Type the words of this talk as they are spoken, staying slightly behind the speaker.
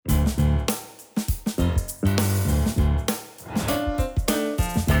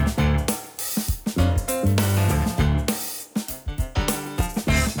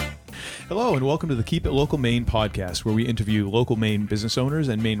Hello and welcome to the Keep It Local Maine podcast, where we interview local Maine business owners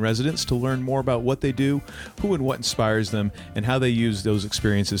and Maine residents to learn more about what they do, who and what inspires them, and how they use those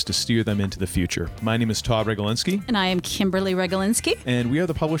experiences to steer them into the future. My name is Todd Regalinski. And I am Kimberly Regalinski. And we are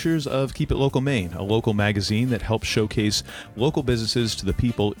the publishers of Keep It Local Maine, a local magazine that helps showcase local businesses to the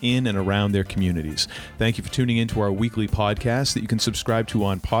people in and around their communities. Thank you for tuning in to our weekly podcast that you can subscribe to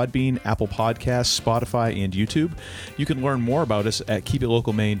on Podbean, Apple Podcasts, Spotify, and YouTube. You can learn more about us at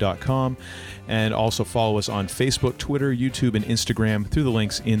keepitlocalmaine.com. And also follow us on Facebook, Twitter, YouTube, and Instagram through the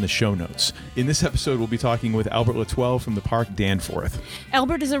links in the show notes. In this episode, we'll be talking with Albert Latwell from the park Danforth.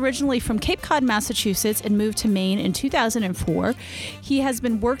 Albert is originally from Cape Cod, Massachusetts, and moved to Maine in 2004. He has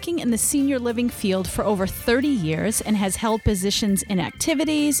been working in the senior living field for over 30 years and has held positions in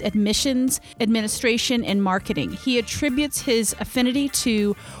activities, admissions, administration, and marketing. He attributes his affinity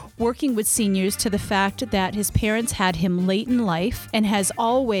to working with seniors to the fact that his parents had him late in life and has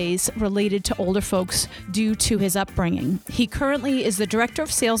always related to older folks due to his upbringing. He currently is the Director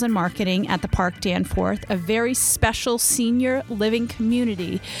of Sales and Marketing at the Park Danforth, a very special senior living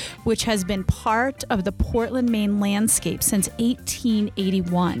community which has been part of the Portland, Maine landscape since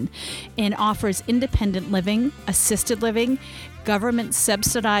 1881 and offers independent living, assisted living, government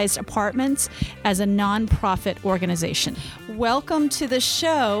subsidized apartments as a nonprofit organization. Welcome to the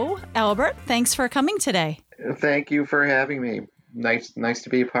show, Albert. Thanks for coming today. Thank you for having me. Nice to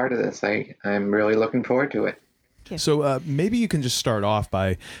be a part of this. I'm really looking forward to it. So maybe you can just start off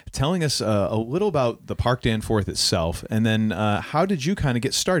by telling us a little about the Park Danforth itself, and then how did you kind of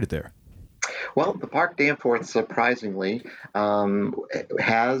get started there? Well, the Park Danforth, surprisingly,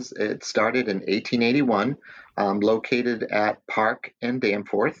 it started in 1881, located at Park and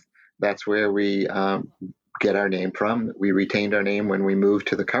Danforth. That's where we get our name from. We retained our name when we moved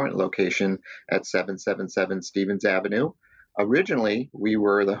to the current location at 777 Stevens Avenue. Originally, we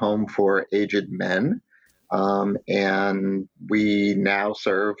were the home for aged men, and we now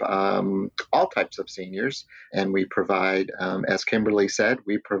serve all types of seniors, and we provide, as Kimberly said,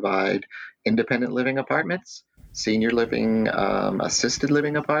 we provide independent living apartments, senior living, assisted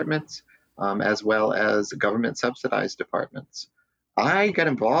living apartments, as well as government subsidized apartments. I got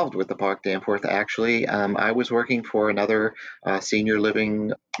involved with the Park Danforth, actually. I was working for another senior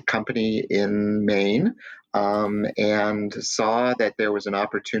living company in Maine, and saw that there was an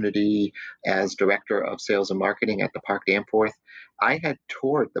opportunity as Director of Sales and Marketing at the Park Danforth. I had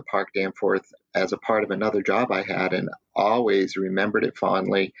toured the Park Danforth as a part of another job I had and always remembered it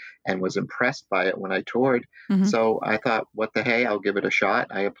fondly and was impressed by it when I toured. Mm-hmm. So I thought, what the hey, I'll give it a shot.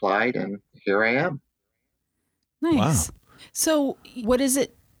 I applied and here I am. Nice. Wow. So what is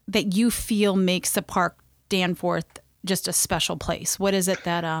it that you feel makes the Park Danforth just a special place? What is it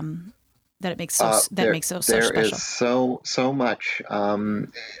that it makes so special? There is so much.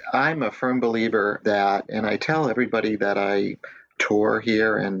 I'm a firm believer that, and I tell everybody that I tour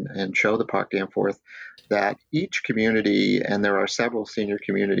here and show the Park Danforth, that each community, and there are several senior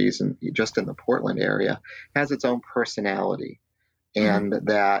communities just in the Portland area, has its own personality. Mm-hmm. And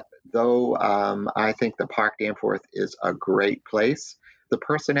that though I think the Park Danforth is a great place, the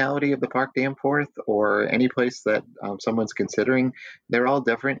personality of the Park Danforth or any place that someone's considering, they're all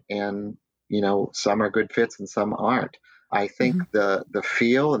different, and some are good fits and some aren't. I think mm-hmm. the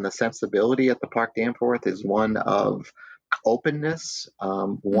feel and the sensibility at the Park Danforth is one of openness,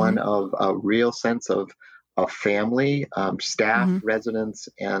 one of a real sense of family, staff, mm-hmm. residents,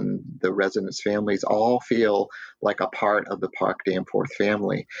 and the residents' families all feel like a part of the Park Danforth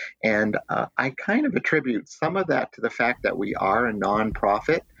family. And I kind of attribute some of that to the fact that we are a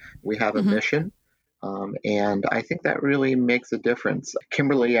nonprofit. We have a mm-hmm. mission. And I think that really makes a difference.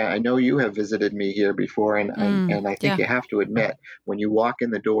 Kimberly, I know you have visited me here before, and I think you have to admit, when you walk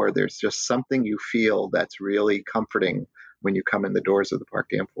in the door, there's just something you feel that's really comforting when you come in the doors of the Park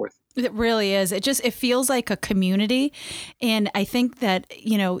Danforth. It really is. It feels like a community. And I think that,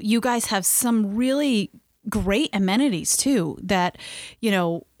 you guys have some really great amenities too that,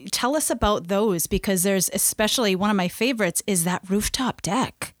 tell us about those, because there's especially one of my favorites is that rooftop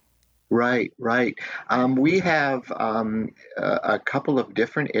deck. Right. We have a couple of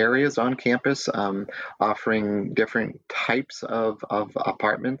different areas on campus offering different types of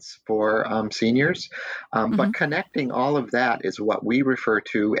apartments for seniors. Mm-hmm. But connecting all of that is what we refer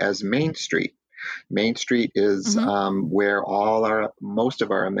to as Main Street. Main Street is mm-hmm. Where most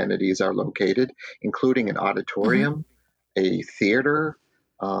of our amenities are located, including an auditorium, mm-hmm. a theater,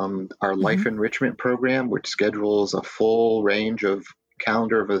 our life mm-hmm. enrichment program, which schedules a full range of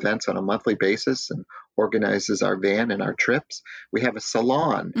calendar of events on a monthly basis and organizes our van and our trips. We have a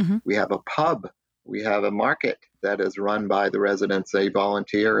salon. Mm-hmm. We have a pub We have a market that is run by the residents. They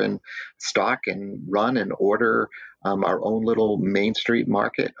volunteer and stock and run and order our own little Main Street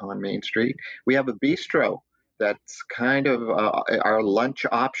market on Main Street. We have a bistro that's kind of our lunch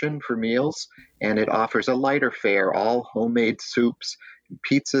option for meals, and it offers a lighter fare, all homemade soups,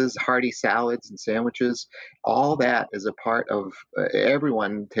 pizzas, hearty salads, and sandwiches. All that is a part of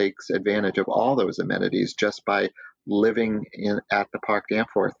everyone takes advantage of all those amenities just by living at the Park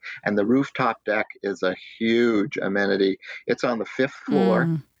Danforth. And the rooftop deck is a huge amenity. It's on the fifth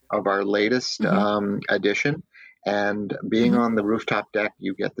floor of our latest addition. And being on the rooftop deck,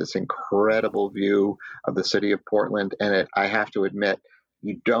 you get this incredible view of the city of Portland. And I have to admit,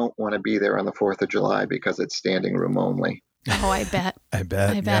 you don't want to be there on the 4th of July because it's standing room only. Oh, I bet. I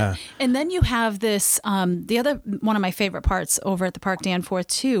bet. Yeah. And then you have this, the other one of my favorite parts over at the Park Danforth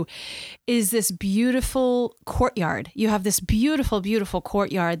too, is this beautiful courtyard. You have this beautiful, beautiful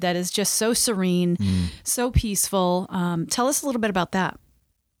courtyard that is just so serene, so peaceful. Tell us a little bit about that.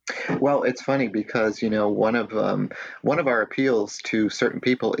 Well, it's funny because, one of our appeals to certain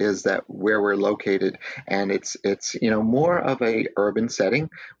people is that where we're located, and it's more of a urban setting.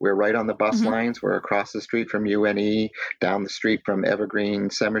 We're right on the bus lines. We're across the street from UNE, down the street from Evergreen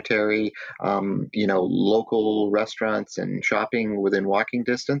Cemetery, local restaurants and shopping within walking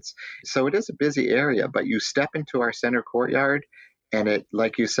distance. So it is a busy area, but you step into our center courtyard, and it,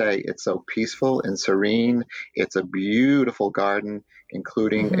 like you say, it's so peaceful and serene. It's a beautiful garden,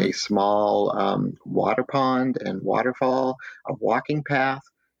 including a small water pond and waterfall, a walking path,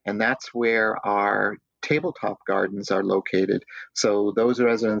 and that's where our tabletop gardens are located. So those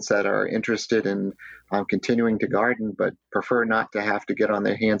residents that are interested in continuing to garden but prefer not to have to get on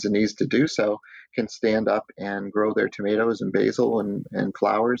their hands and knees to do so can stand up and grow their tomatoes and basil and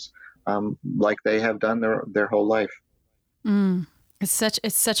flowers like they have done their whole life. It's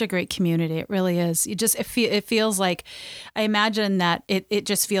such a great community. It really is. It feels like, I imagine that it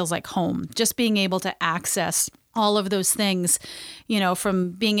just feels like home. Just being able to access all of those things,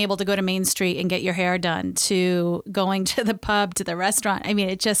 from being able to go to Main Street and get your hair done to going to the pub, to the restaurant. I mean,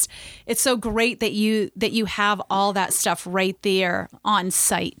 it's so great that you have all that stuff right there on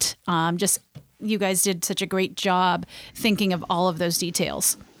site. You guys did such a great job thinking of all of those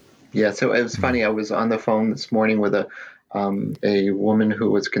details. Yeah. So it was funny. I was on the phone this morning with a woman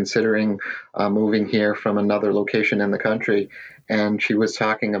who was considering moving here from another location in the country, and she was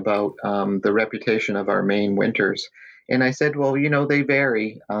talking about the reputation of our Maine winters. And I said, well, they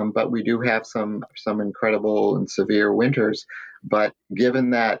vary, but we do have some incredible and severe winters. But given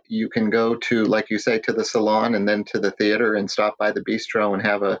that you can go to, like you say, to the salon and then to the theater and stop by the bistro and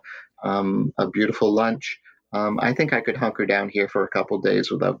have a beautiful lunch, I think I could hunker down here for a couple of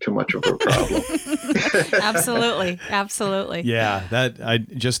days without too much of a problem. Absolutely. Yeah,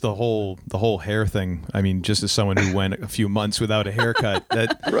 just the whole hair thing. I mean, just as someone who went a few months without a haircut,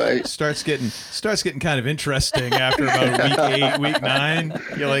 that right. starts getting kind of interesting after about week 8, week 9.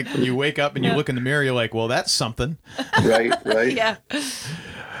 You're like, you wake up and you look in the mirror, you're like, well, that's something. Right. Yeah.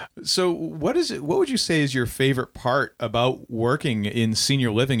 So what would you say is your favorite part about working in senior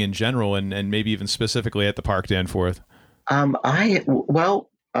living in general, and maybe even specifically at the Park Danforth? What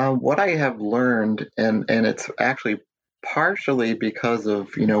I have learned, and it's actually partially because of,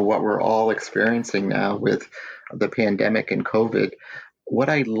 what we're all experiencing now with the pandemic and COVID, what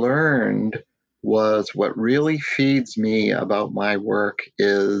I learned was what really feeds me about my work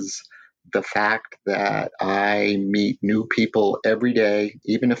is the fact that I meet new people every day,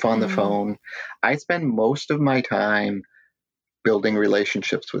 even if on the phone. I spend most of my time building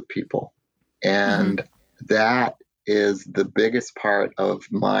relationships with people. And that is the biggest part of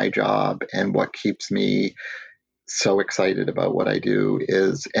my job, and what keeps me so excited about what I do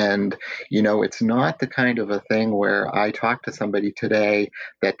is, and it's not the kind of a thing where I talk to somebody today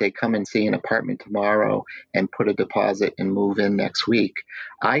that they come and see an apartment tomorrow and put a deposit and move in next week.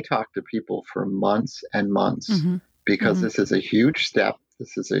 I talk to people for months and months because this is a huge step.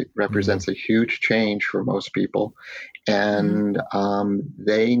 This represents a huge change for most people, and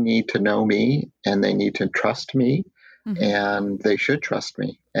they need to know me and they need to trust me. And they should trust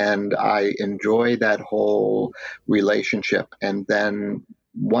me. And I enjoy that whole relationship. And then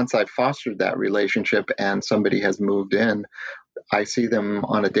once I've fostered that relationship and somebody has moved in, I see them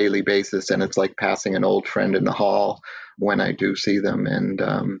on a daily basis. And it's like passing an old friend in the hall when I do see them. And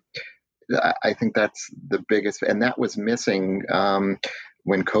I think that's the biggest. And that was missing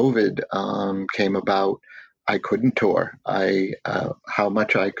when COVID came about. I couldn't tour. How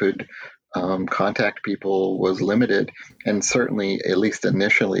much I could contact people was limited, and certainly, at least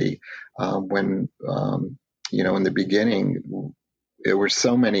initially, when in the beginning, there were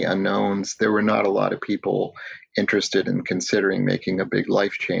so many unknowns. There were not a lot of people interested in considering making a big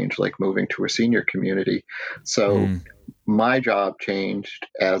life change like moving to a senior community. So my job changed,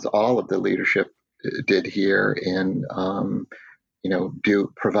 as all of the leadership did here, in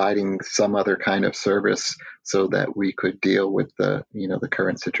providing some other kind of service so that we could deal with the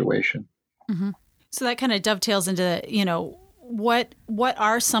current situation. Mm-hmm. So that kind of dovetails into, what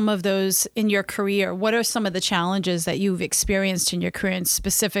are some of those in your career? What are some of the challenges that you've experienced in your career, and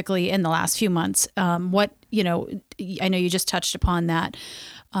specifically in the last few months? I know you just touched upon that,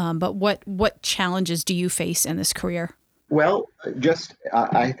 but what challenges do you face in this career? Well, just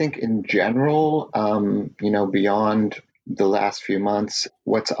I think in general, beyond the last few months,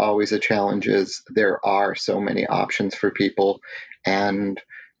 what's always a challenge is there are so many options for people. And,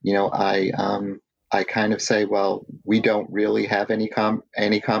 I kind of say, well, we don't really have any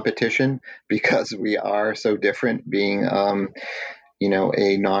competition because we are so different, being, a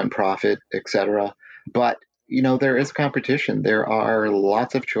nonprofit, et cetera. But, there is competition. There are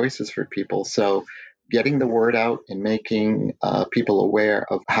lots of choices for people. So getting the word out and making people aware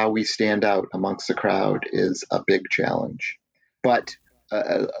of how we stand out amongst the crowd is a big challenge. But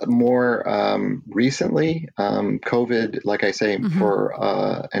more recently, COVID, like I say, for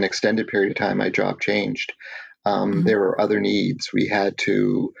an extended period of time, my job changed. There were other needs. We had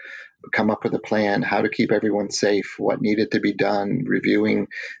to come up with a plan, how to keep everyone safe, what needed to be done, reviewing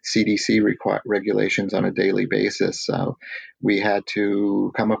CDC regulations on a daily basis. We had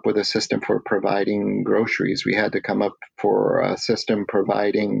to come up with a system for providing groceries. We had to come up for a system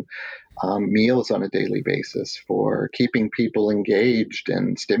providing meals on a daily basis, for keeping people engaged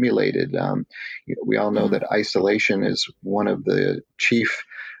and stimulated. We all know that isolation is one of the chief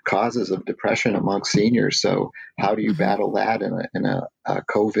causes of depression amongst seniors. So how do you battle that in a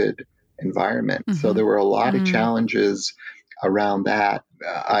COVID environment? So there were a lot of challenges around that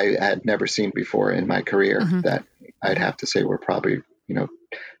I had never seen before in my career that I'd have to say were probably,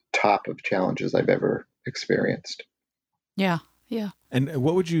 top of challenges I've ever experienced. Yeah. Yeah. And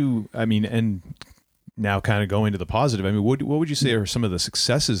what would you, and now kind of going to the positive, what would you say are some of the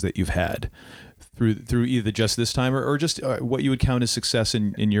successes that you've had through either just this time or just what you would count as success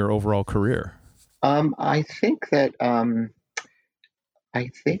in your overall career? I think that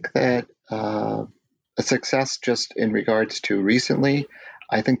a success just in regards to recently,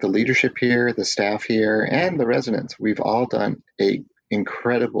 I think the leadership here, the staff here, and the residents, we've all done an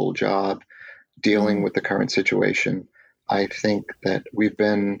incredible job dealing with the current situation. I think that we've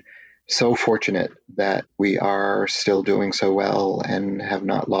been so fortunate that we are still doing so well and have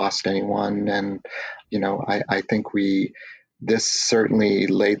not lost anyone. And, I think this certainly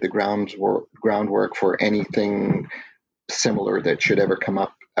laid the groundwork for anything similar that should ever come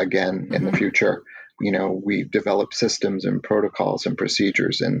up again in the future. We've developed systems and protocols and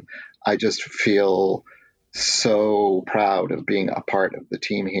procedures, and I just feel so proud of being a part of the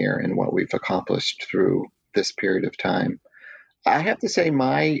team here and what we've accomplished through this period of time. I have to say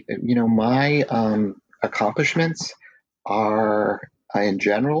my accomplishments are, in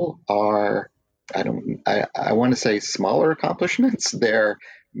general, I want to say smaller accomplishments. They're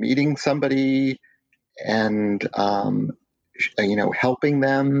meeting somebody and, helping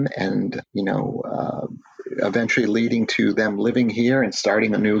them and, eventually leading to them living here and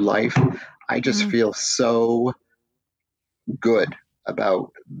starting a new life. I just feel so good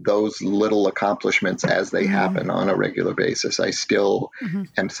about those little accomplishments as they happen on a regular basis. I still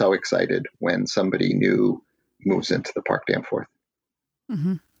am so excited when somebody new moves into the Park Danforth.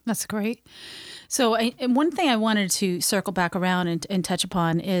 That's great. So and one thing I wanted to circle back around and touch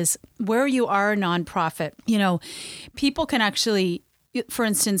upon is where you are a nonprofit, people can actually, for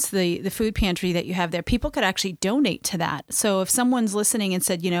instance, the food pantry that you have there, people could actually donate to that. So if someone's listening and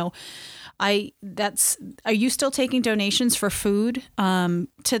said, are you still taking donations for food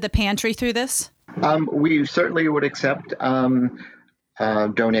to the pantry through this? We certainly would accept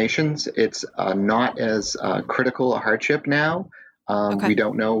donations. It's not as critical a hardship now. Okay. We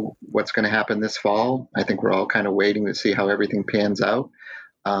don't know what's going to happen this fall. I think we're all kind of waiting to see how everything pans out.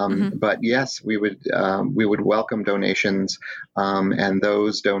 But yes, we would welcome donations, and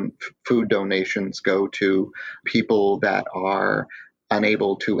those food donations go to people that are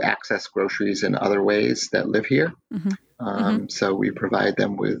unable to access groceries in other ways that live here. So we provide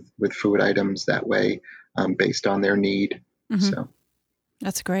them with food items that way, based on their need. So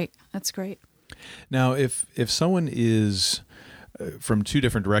that's great. That's great. Now, if someone is from two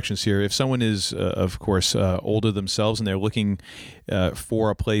different directions here, if someone is, of course, older themselves and they're looking for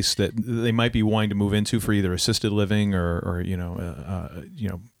a place that they might be wanting to move into for either assisted living or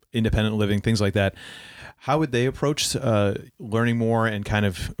independent living, things like that. How would they approach learning more and kind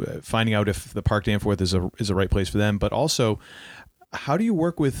of finding out if the Park Danforth is a right place for them? But also, how do you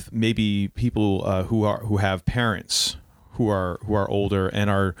work with maybe people who have parents who are older and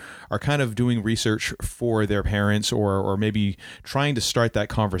are kind of doing research for their parents, or maybe trying to start that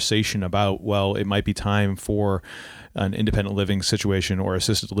conversation about, well, it might be time for an independent living situation or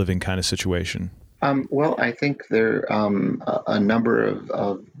assisted living kind of situation? Well, I think there are a number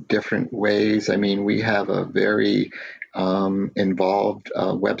of different ways. I mean, we have a very involved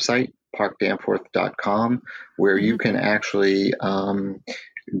website, parkdanforth.com, where you can actually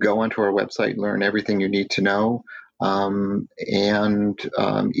go onto our website, learn everything you need to know, and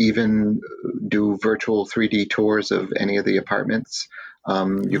even do virtual 3D tours of any of the apartments.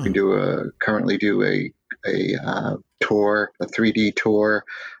 You can currently do a tour, a 3D tour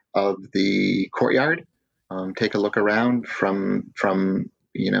of the courtyard. Take a look around from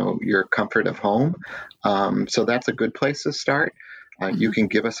your comfort of home. So that's a good place to start. You can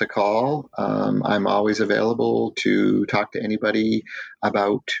give us a call. I'm always available to talk to anybody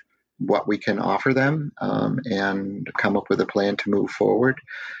about what we can offer them and come up with a plan to move forward.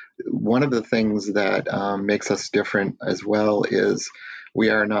 One of the things that makes us different as well is we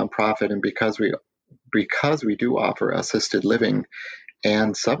are a nonprofit, and because we do offer assisted living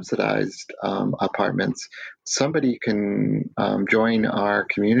and subsidized apartments, somebody can join our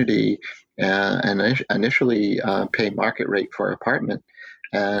community and initially pay market rate for an apartment.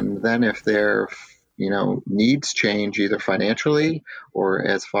 And then if their needs change either financially or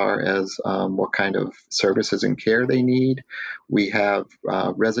as far as what kind of services and care they need, we have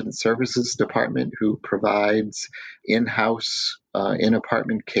resident services department who provides in-house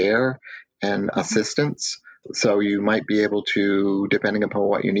in-apartment care and assistance. So you might be able to, depending upon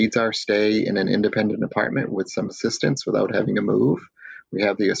what your needs are, stay in an independent apartment with some assistance without having to move. We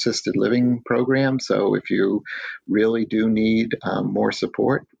have the assisted living program. So if you really do need more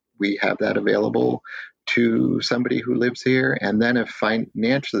support, we have that available to somebody who lives here. And then if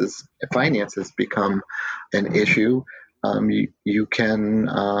finances become an issue, you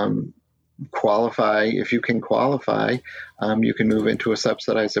can qualify. If you can qualify, you can move into a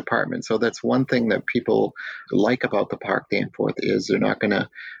subsidized apartment. So that's one thing that people like about the Park Danforth is they're not going to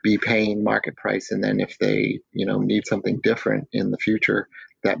be paying market price. And then if they, need something different in the future,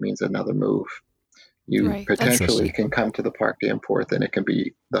 that means another move. You potentially can come to the Park Danforth, and it can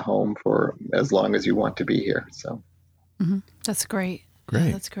be the home for as long as you want to be here. So that's great. Great.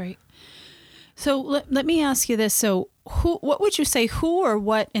 Yeah, that's great. So let me ask you this. So what would you say, who or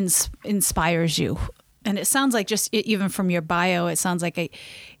what inspires you? And it sounds like just even from your bio, it sounds like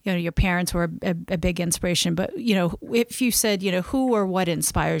your parents were a big inspiration. But, if you said, who or what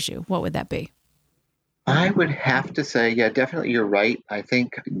inspires you, what would that be? I would have to say, yeah, definitely you're right. I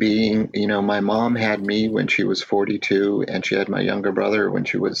think being, my mom had me when she was 42 and she had my younger brother when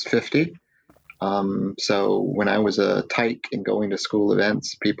she was 50. So when I was a tyke and going to school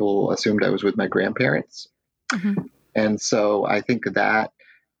events, people assumed I was with my grandparents. And so I think that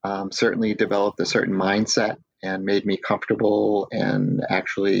certainly developed a certain mindset and made me comfortable and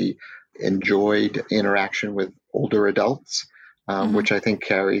actually enjoyed interaction with older adults, which I think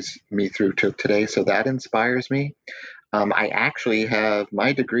carries me through to today. So that inspires me. I actually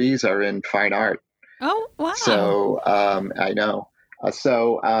my degrees are in fine art. Oh, wow. So I know.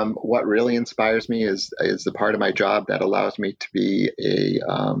 So what really inspires me is the part of my job that allows me to be a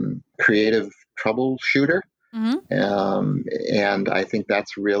creative troubleshooter. And I think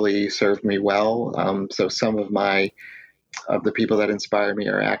that's really served me well. So some of the people that inspire me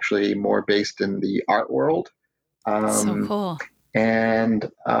are actually more based in the art world. So cool.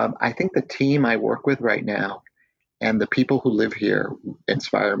 And I think the team I work with right now and the people who live here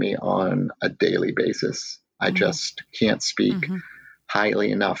inspire me on a daily basis. I just can't speak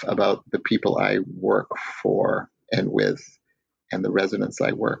highly enough about the people I work for and with, and the residents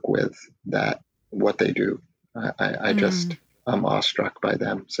I work with, that what they do. I'm awestruck by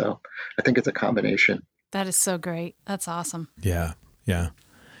them. So I think it's a combination. That is so great. That's awesome. Yeah. Yeah.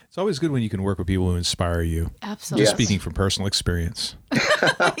 It's always good when you can work with people who inspire you. Absolutely. Just speaking from personal experience.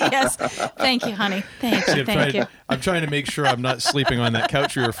 Yes. Thank you, honey. Thank you. Thank you. I'm trying to make sure I'm not sleeping on that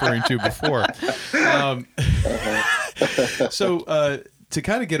couch you were referring to before. So to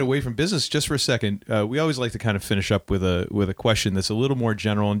kind of get away from business just for a second, we always like to kind of finish up with a question that's a little more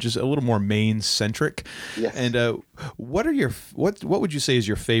general and just a little more Maine centric. Yes. And what would you say is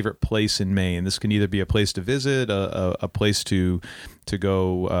your favorite place in Maine? This can either be a place to visit, a place to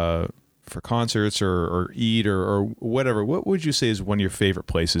go for concerts or eat or whatever. What would you say is one of your favorite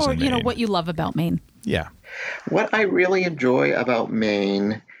places in Maine? Or what you love about Maine. Yeah. What I really enjoy about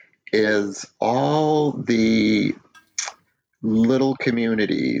Maine is all the little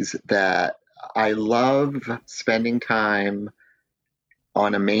communities that I love spending time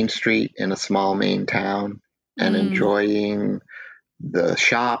on a main street in a small Maine town and enjoying the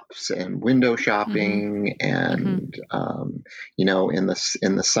shops and window shopping. And in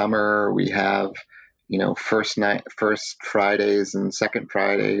the summer we have first Fridays and second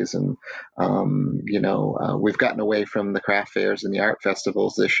Fridays, and we've gotten away from the craft fairs and the art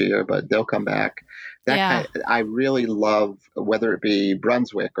festivals this year, but they'll come back. I really love, whether it be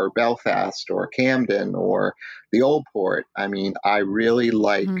Brunswick or Belfast or Camden or the Old Port. I mean, I really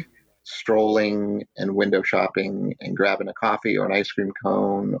like strolling and window shopping and grabbing a coffee or an ice cream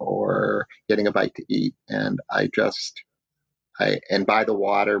cone or getting a bite to eat. And and by the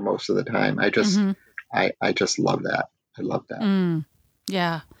water most of the time. I just love that. I love that.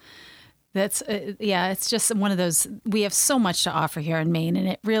 Yeah. That's, it's just one of those, we have so much to offer here in Maine, and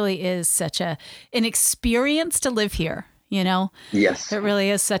it really is such an experience to live here, Yes. It really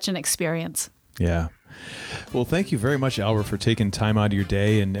is such an experience. Yeah. Well, thank you very much, Albert, for taking time out of your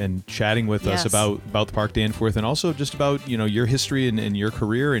day and chatting with us about the Park Danforth, and also just about your history and your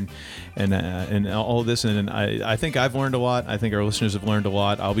career and all of this. And I think I've learned a lot. I think our listeners have learned a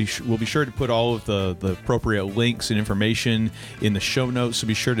lot. We'll be sure to put all of the appropriate links and information in the show notes, so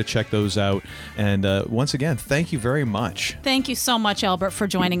be sure to check those out. And once again, thank you very much. Thank you so much, Albert, for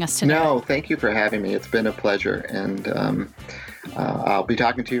joining us today. No, thank you for having me. It's been a pleasure, and I'll be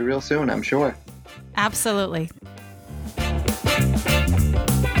talking to you real soon, I'm sure. Absolutely.